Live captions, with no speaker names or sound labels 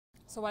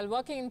So while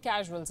working in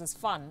casuals is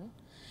fun,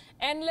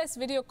 endless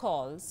video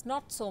calls,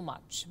 not so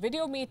much.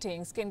 Video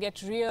meetings can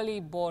get really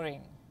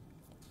boring.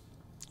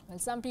 Well,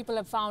 some people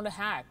have found a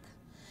hack.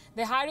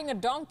 They're hiring a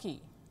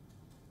donkey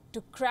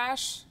to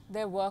crash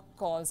their work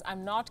calls.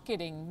 I'm not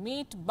kidding.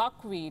 Meet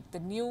Buckwheat, the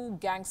new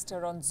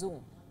gangster on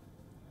Zoom.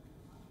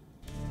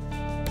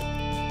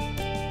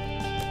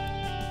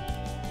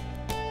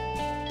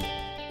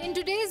 In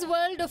today's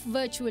world of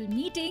virtual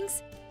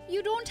meetings,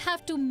 you don't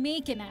have to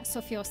make an ass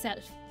of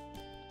yourself.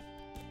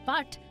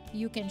 But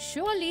you can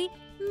surely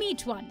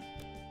meet one.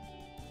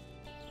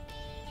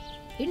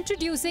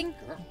 Introducing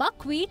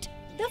Buckwheat,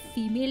 the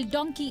female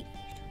donkey.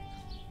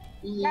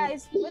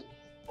 Guys,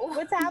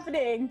 what's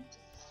happening?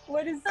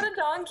 What is that, a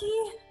donkey?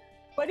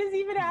 What is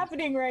even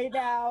happening right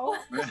now?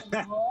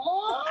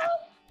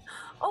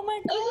 Oh my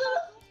god!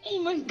 Oh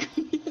my god!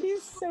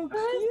 He's so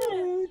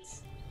cute.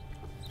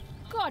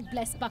 God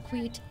bless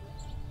Buckwheat.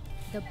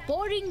 The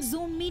boring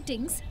Zoom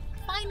meetings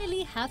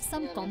finally have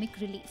some comic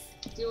relief.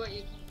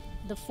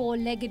 The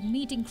four-legged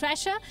meeting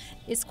crasher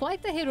is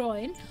quite the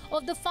heroine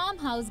of the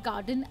farmhouse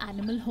garden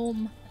animal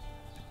home.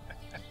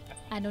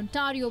 An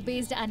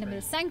Ontario-based animal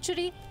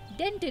sanctuary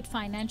dented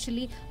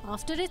financially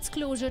after its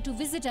closure to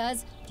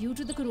visitors due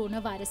to the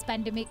coronavirus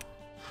pandemic.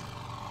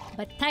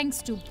 But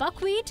thanks to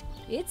Buckwheat,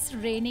 it's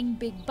raining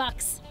big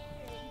bucks.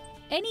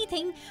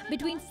 Anything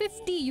between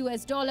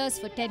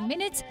 $50 for 10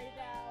 minutes,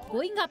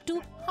 going up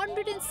to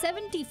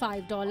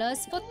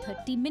 $175 for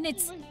 30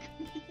 minutes.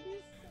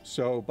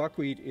 So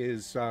Buckwheat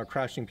is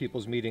crashing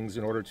people's meetings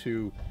in order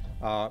to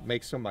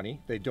make some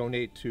money. They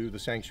donate to the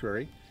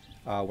sanctuary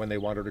when they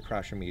want her to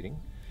crash a meeting.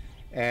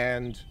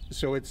 And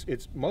so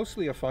it's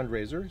mostly a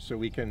fundraiser so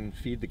we can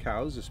feed the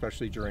cows,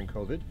 especially during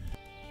COVID.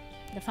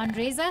 The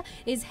fundraiser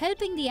is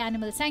helping the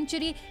animal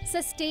sanctuary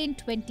sustain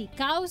 20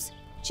 cows,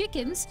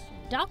 chickens,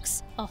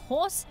 ducks, a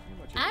horse,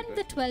 and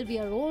the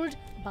 12-year-old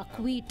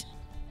Buckwheat.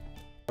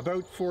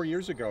 About 4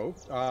 years ago,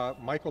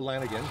 Michael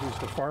Lanigan, who's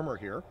the farmer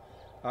here,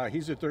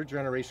 he's a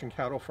third-generation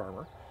cattle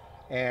farmer,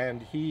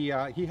 and he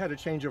had a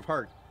change of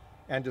heart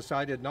and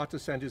decided not to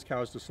send his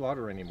cows to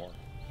slaughter anymore.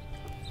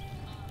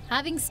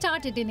 Having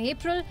started in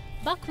April,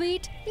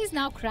 Buckwheat is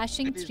now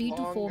crashing 3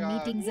 to 4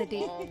 meetings a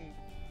day.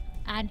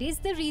 And is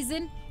the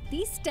reason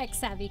these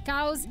tech-savvy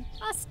cows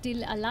are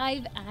still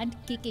alive and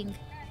kicking.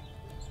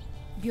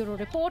 Bureau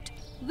Report,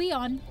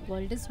 WION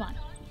World is One.